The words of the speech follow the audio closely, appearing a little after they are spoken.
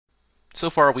So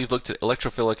far, we've looked at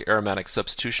electrophilic aromatic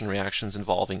substitution reactions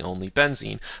involving only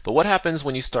benzene. But what happens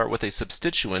when you start with a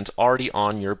substituent already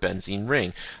on your benzene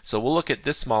ring? So we'll look at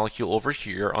this molecule over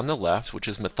here on the left, which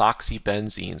is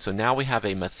methoxybenzene. So now we have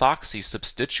a methoxy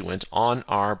substituent on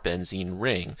our benzene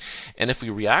ring. And if we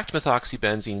react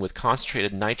methoxybenzene with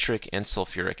concentrated nitric and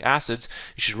sulfuric acids,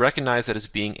 you should recognize that as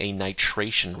being a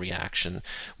nitration reaction,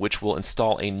 which will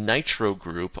install a nitro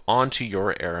group onto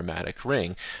your aromatic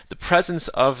ring. The presence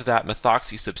of that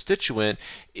methoxy substituent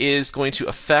is going to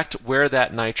affect where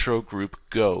that nitro group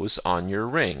goes on your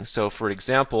ring. So for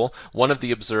example, one of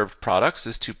the observed products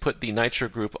is to put the nitro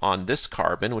group on this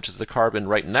carbon, which is the carbon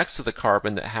right next to the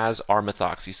carbon that has our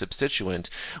methoxy substituent.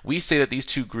 We say that these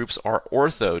two groups are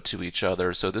ortho to each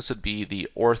other, so this would be the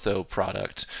ortho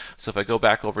product. So if I go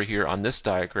back over here on this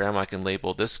diagram, I can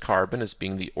label this carbon as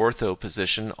being the ortho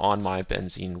position on my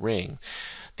benzene ring.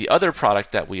 The other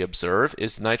product that we observe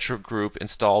is nitro group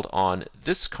installed on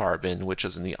this carbon, which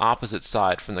is in the opposite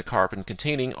side from the carbon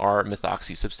containing our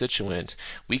methoxy substituent.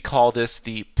 We call this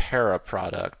the para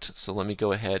product. So let me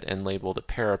go ahead and label the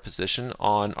para position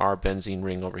on our benzene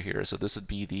ring over here. So this would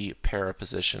be the para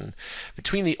position.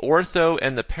 Between the ortho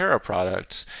and the para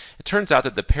product, it turns out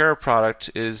that the para product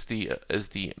is the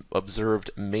observed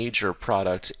major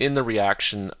product in the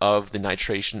reaction of the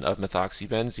nitration of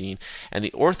methoxybenzene, and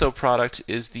the ortho product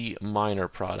is the minor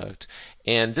product.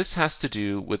 And this has to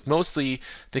do with mostly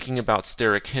thinking about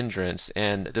steric hindrance,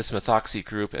 and this methoxy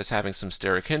group as having some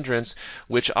steric hindrance,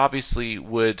 which obviously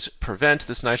would prevent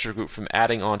this nitro group from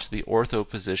adding onto the ortho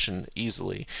position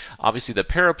easily. Obviously, the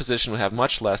para position would have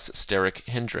much less steric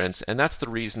hindrance, and that's the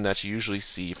reason that you usually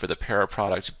see for the para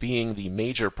product being the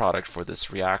major product for this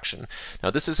reaction.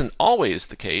 Now, this isn't always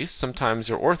the case. Sometimes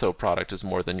your ortho product is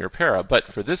more than your para, but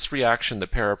for this reaction, the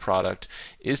para product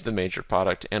is the major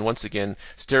product. And once again,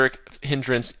 steric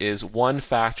hindrance is one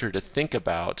factor to think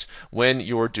about when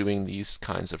you're doing these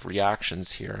kinds of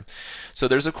reactions here. So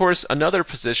there's of course another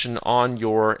position on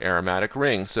your aromatic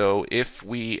ring. So if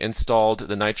we installed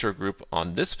the nitro group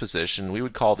on this position, we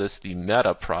would call this the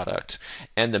meta product.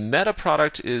 And the meta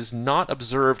product is not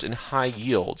observed in high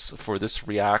yields for this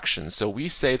reaction. So we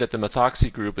say that the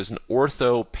methoxy group is an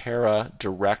ortho-para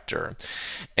director.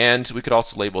 And we could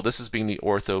also label this as being the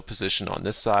ortho position on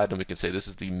this side, and we can say this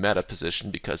is the meta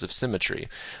position because of symmetry.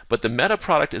 But the meta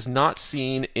product is not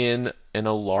seen in a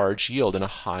large yield, in a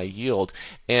high yield.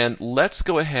 And let's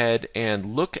go ahead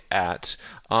and look at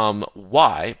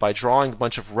why by drawing a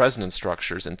bunch of resonance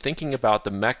structures and thinking about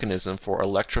the mechanism for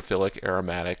electrophilic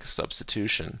aromatic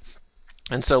substitution.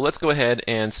 And so let's go ahead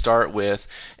and start with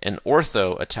an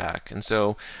ortho attack. And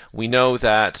so we know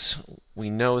that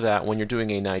when you're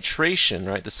doing a nitration,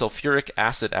 right, the sulfuric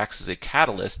acid acts as a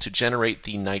catalyst to generate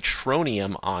the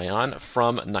nitronium ion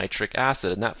from nitric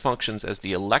acid, and that functions as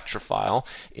the electrophile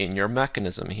in your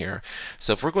mechanism here.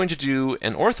 So if we're going to do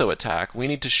an ortho attack, we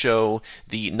need to show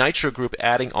the nitro group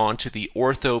adding on to the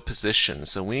ortho position.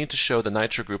 So we need to show the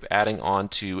nitro group adding on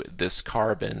to this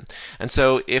carbon. And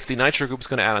so if the nitro group is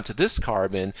going to add onto this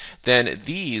carbon, then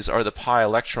these are the pi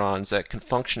electrons that can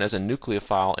function as a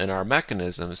nucleophile in our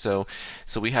mechanism. So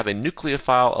we have a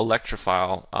nucleophile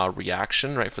electrophile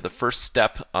reaction, right, for the first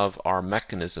step of our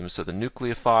mechanism. So the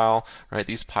nucleophile, right,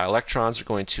 these pi electrons are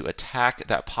going to attack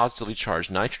that positively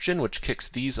charged nitrogen, which kicks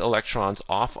these electrons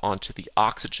off onto the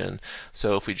oxygen.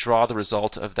 So if we draw the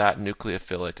result of that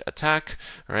nucleophilic attack,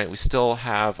 right, we still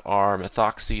have our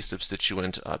methoxy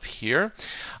substituent up here.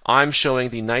 I'm showing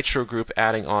the nitro group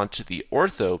adding on to the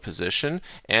ortho position,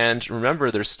 and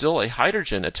remember there's still a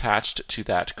hydrogen attached to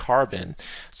that carbon.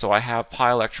 So I have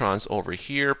pi electrons over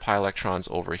here, pi electrons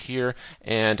over here,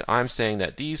 and I'm saying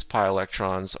that these pi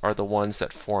electrons are the ones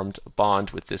that formed a bond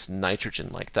with this nitrogen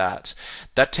like that.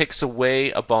 That takes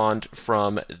away a bond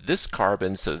from this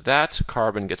carbon, so that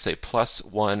carbon gets a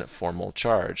 +1 formal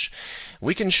charge.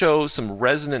 We can show some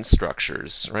resonance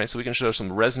structures, right? So we can show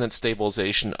some resonance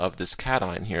stabilization of this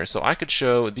cation here. So I could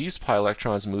show these pi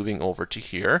electrons moving over to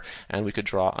here, and we could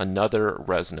draw another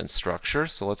resonance structure.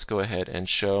 So let's go ahead and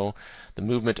show the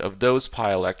movement of those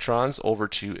pi electrons over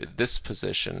to this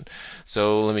position.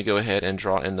 So let me go ahead and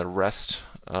draw in the rest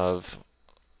of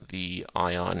the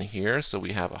ion here. So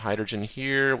we have a hydrogen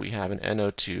here, we have an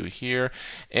NO2 here,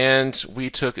 and we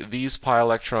took these pi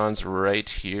electrons right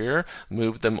here,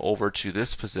 moved them over to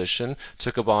this position,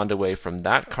 took a bond away from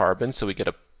that carbon, so we get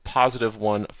a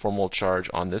 +1 formal charge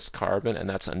on this carbon, and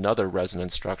that's another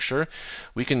resonance structure.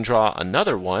 We can draw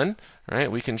another one,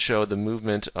 right? We can show the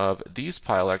movement of these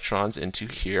pi electrons into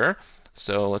here.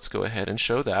 So let's go ahead and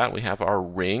show that. We have our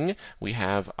ring, we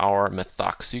have our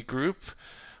methoxy group,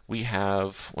 we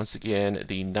have, once again,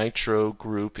 the nitro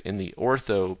group in the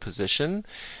ortho position,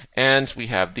 and we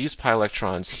have these pi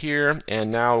electrons here,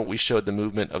 and now we showed the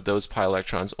movement of those pi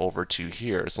electrons over to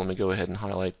here. So let me go ahead and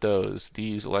highlight those.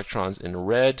 These electrons in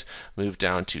red moved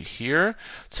down to here,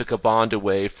 took a bond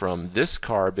away from this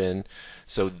carbon,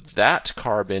 so that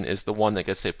carbon is the one that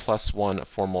gets a +1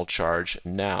 formal charge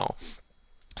now.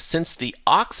 Since the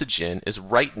oxygen is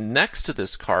right next to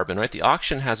this carbon, right, the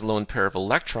oxygen has a lone pair of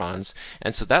electrons,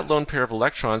 and so that lone pair of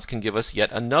electrons can give us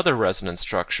yet another resonance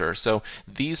structure. So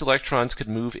these electrons could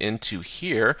move into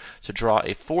here to draw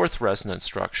a fourth resonance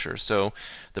structure. So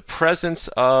the presence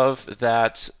of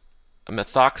that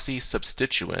methoxy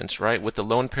substituent, right, with the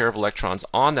lone pair of electrons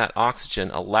on that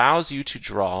oxygen allows you to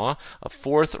draw a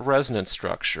fourth resonance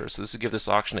structure. So this will give this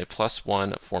oxygen a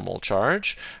 +1 formal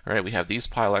charge. All right, we have these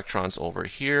pi electrons over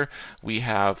here. We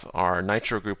have our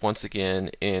nitro group once again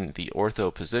in the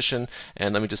ortho position.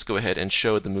 And let me just go ahead and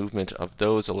show the movement of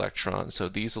those electrons. So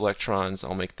these electrons,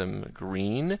 I'll make them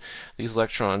green. These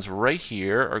electrons right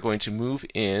here are going to move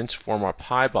in to form our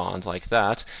pi bond like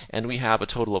that. And we have a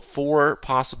total of 4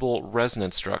 possible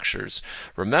resonance structures.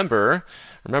 Remember,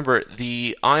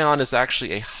 the ion is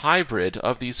actually a hybrid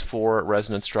of these 4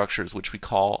 resonance structures, which we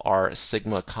call our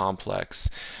sigma complex.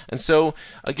 And so,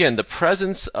 again, the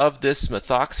presence of this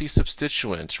methoxy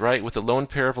substituent, right, with a lone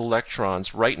pair of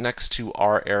electrons right next to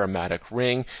our aromatic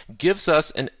ring, gives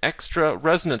us an extra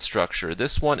resonance structure.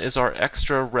 This one is our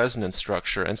extra resonance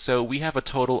structure. And so we have a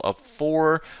total of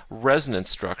 4 resonance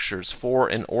structures for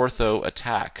an ortho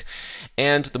attack.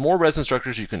 And the more resonance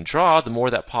structures you can draw, the more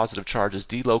that positive charge is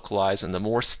delocalized and the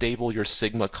more stable your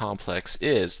sigma complex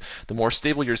is. The more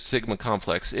stable your sigma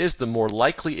complex is, the more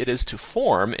likely it is to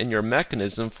form in your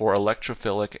mechanism for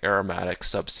electrophilic aromatic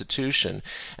substitution.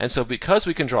 And so because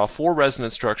we can draw 4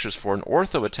 resonance structures for an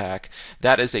ortho attack,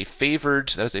 that is a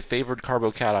favored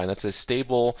carbocation. That's a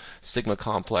stable sigma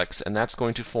complex, and that's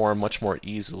going to form much more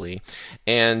easily.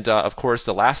 And of course,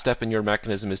 the last step in your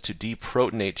mechanism is to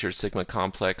deprotonate your sigma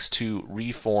complex to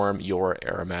reform your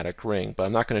aromatic ring. But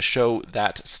I'm not going to show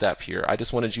that step here. I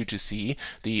just wanted you to see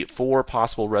the 4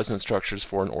 possible resonance structures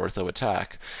for an ortho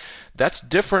attack. That's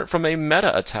different from a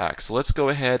meta attack. So let's go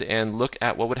ahead and look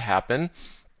at what would happen.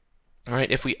 All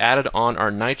right, if we added on our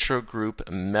nitro group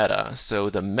meta. So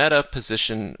the meta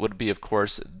position would be, of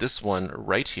course, this one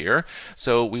right here.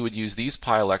 So we would use these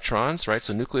pi electrons, right?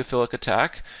 So nucleophilic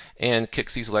attack, and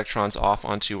kicks these electrons off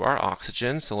onto our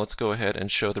oxygen. So let's go ahead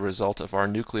and show the result of our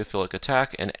nucleophilic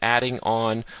attack and adding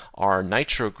on our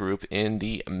nitro group in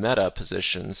the meta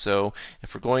position. So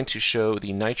if we're going to show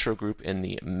the nitro group in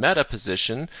the meta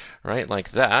position, right, like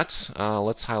that,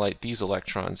 let's highlight these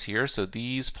electrons here. So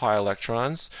these pi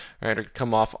electrons, right, are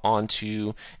come off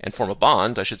onto and form a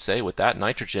bond, I should say, with that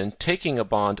nitrogen, taking a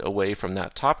bond away from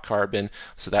that top carbon.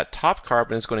 So that top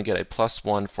carbon is going to get a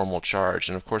 +1 formal charge.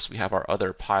 And of course, we have our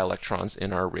other pi electrons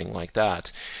in our ring like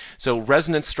that. So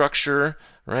resonance structure,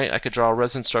 right? I could draw a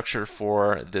resonance structure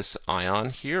for this ion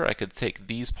here. I could take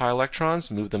these pi electrons,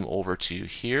 move them over to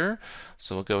here.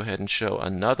 So we'll go ahead and show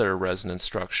another resonance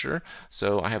structure.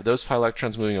 So I have those pi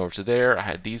electrons moving over to there. I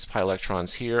had these pi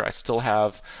electrons here. I still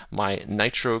have my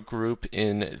nitro group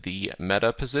in the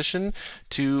meta position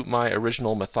to my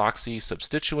original methoxy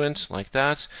substituent like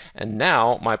that. And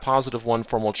now my +1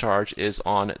 formal charge is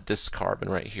on this carbon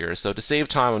right here. So to save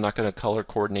time, I'm not going to color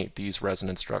coordinate these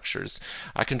resonance structures.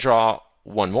 I can draw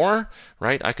one more,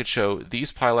 right? I could show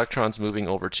these pi electrons moving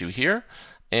over to here.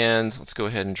 And let's go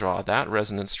ahead and draw that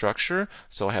resonance structure.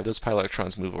 So I have those pi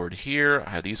electrons move over to here. I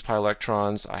have these pi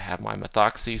electrons. I have my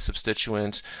methoxy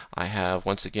substituent. I have,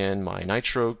 once again, my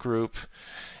nitro group.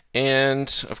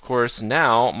 And of course,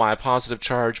 now my positive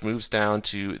charge moves down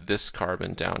to this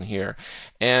carbon down here.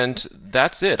 And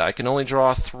that's it. I can only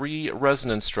draw 3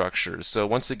 resonance structures. So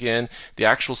once again, the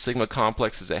actual sigma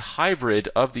complex is a hybrid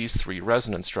of these 3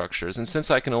 resonance structures. And since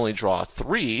I can only draw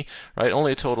 3, right,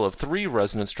 only a total of 3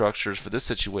 resonance structures for this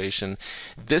situation,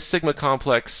 this sigma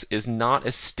complex is not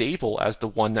as stable as the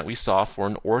one that we saw for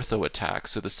an ortho attack.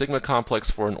 So the sigma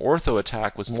complex for an ortho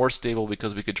attack was more stable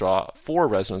because we could draw 4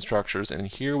 resonance structures, and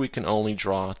here we can only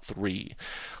draw 3.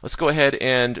 Let's go ahead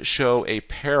and show a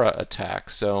para attack.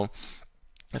 So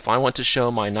if I want to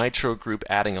show my nitro group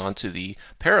adding on to the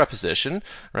para position,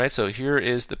 right? So here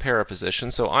is the para position.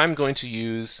 So I'm going to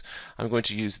use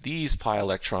these pi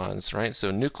electrons, right? So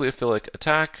nucleophilic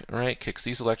attack, right, kicks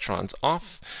these electrons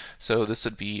off. So this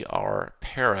would be our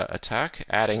para attack,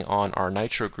 adding on our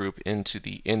nitro group in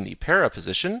the para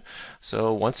position.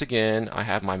 So once again, I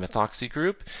have my methoxy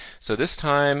group. So this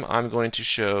time I'm going to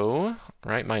show,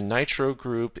 right, my nitro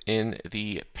group in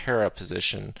the para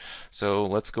position. So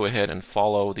let's go ahead and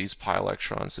follow follow these pi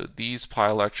electrons. So these pi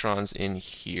electrons in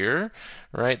here,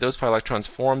 right? Those pi electrons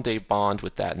formed a bond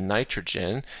with that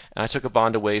nitrogen, and I took a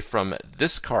bond away from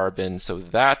this carbon, so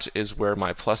that is where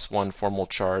my +1 formal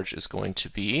charge is going to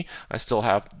be. I still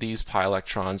have these pi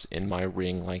electrons in my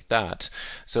ring like that.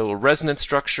 So a resonance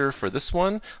structure for this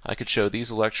one, I could show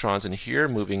these electrons in here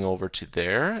moving over to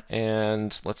there,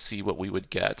 and let's see what we would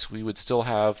get. We would still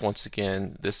have, once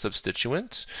again, this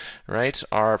substituent, right?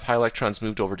 Our pi electrons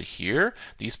moved over to here.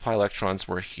 These pi electrons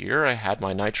were here. I had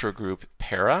my nitro group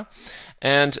para.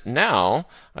 And now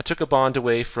I took a bond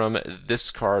away from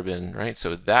this carbon, right?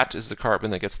 So that is the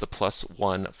carbon that gets the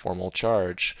 +1 formal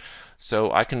charge.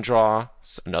 So I can draw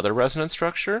another resonance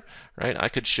structure, right? I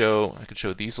could show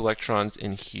these electrons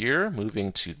in here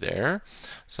moving to there.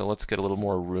 So let's get a little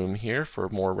more room here for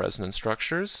more resonance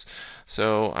structures.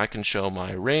 So I can show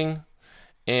my ring,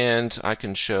 and I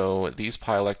can show these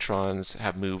pi electrons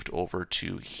have moved over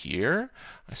to here.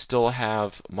 I still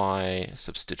have my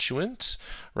substituent,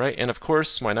 right? And of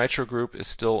course, my nitro group is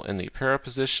still in the para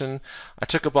position. I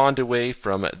took a bond away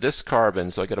from this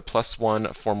carbon, so I get a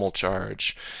 +1 formal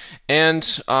charge.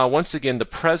 And once again, the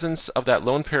presence of that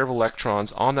lone pair of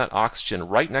electrons on that oxygen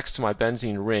right next to my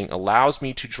benzene ring allows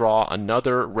me to draw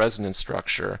another resonance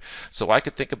structure. So I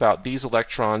could think about these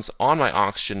electrons on my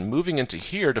oxygen moving into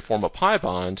here to form a pi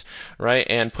bond, right?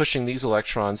 And pushing these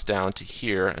electrons down to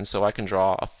here. And so I can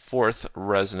draw a fourth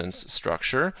resonance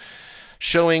structure,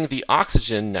 showing the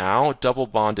oxygen now double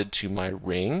bonded to my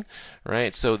ring,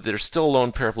 right? So there's still a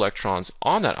lone pair of electrons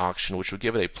on that oxygen, which would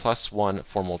give it a +1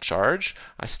 formal charge.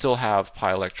 I still have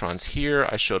pi electrons here.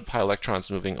 I showed pi electrons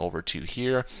moving over to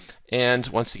here. And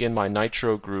once again, my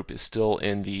nitro group is still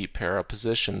in the para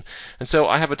position. And so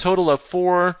I have a total of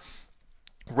 4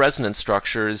 resonance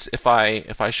structures if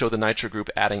I show the nitro group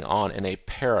adding on in a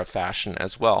para fashion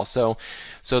as well. So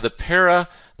the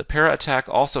para attack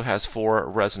also has 4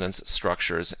 resonance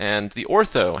structures, and the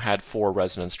ortho had 4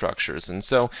 resonance structures. And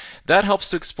so that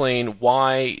helps to explain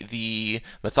why the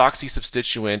methoxy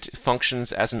substituent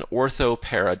functions as an ortho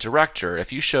para director.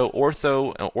 If you show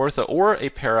ortho or a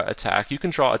para attack, you can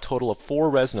draw a total of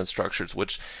 4 resonance structures,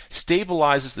 which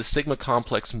stabilizes the sigma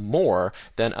complex more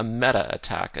than a meta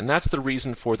attack. And that's the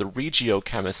reason for the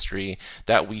regiochemistry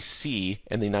that we see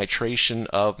in the nitration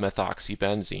of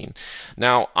methoxybenzene.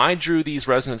 Now, I drew these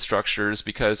resonance structures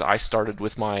because I started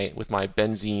with my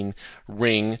benzene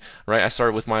ring, right? I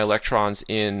started with my electrons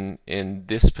in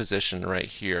this position right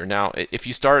here. Now, if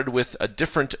you started with a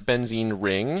different benzene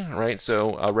ring, right,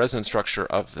 so a resonance structure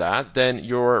of that, then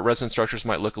your resonance structures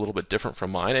might look a little bit different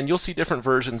from mine, and you'll see different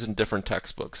versions in different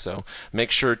textbooks. So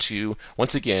make sure to,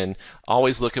 once again,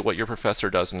 always look at what your professor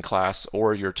does in class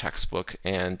or your textbook,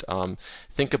 and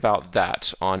think about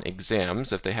that on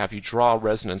exams if they have you draw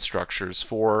resonance structures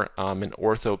for an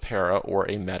ortho para or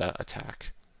a meta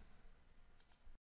attack.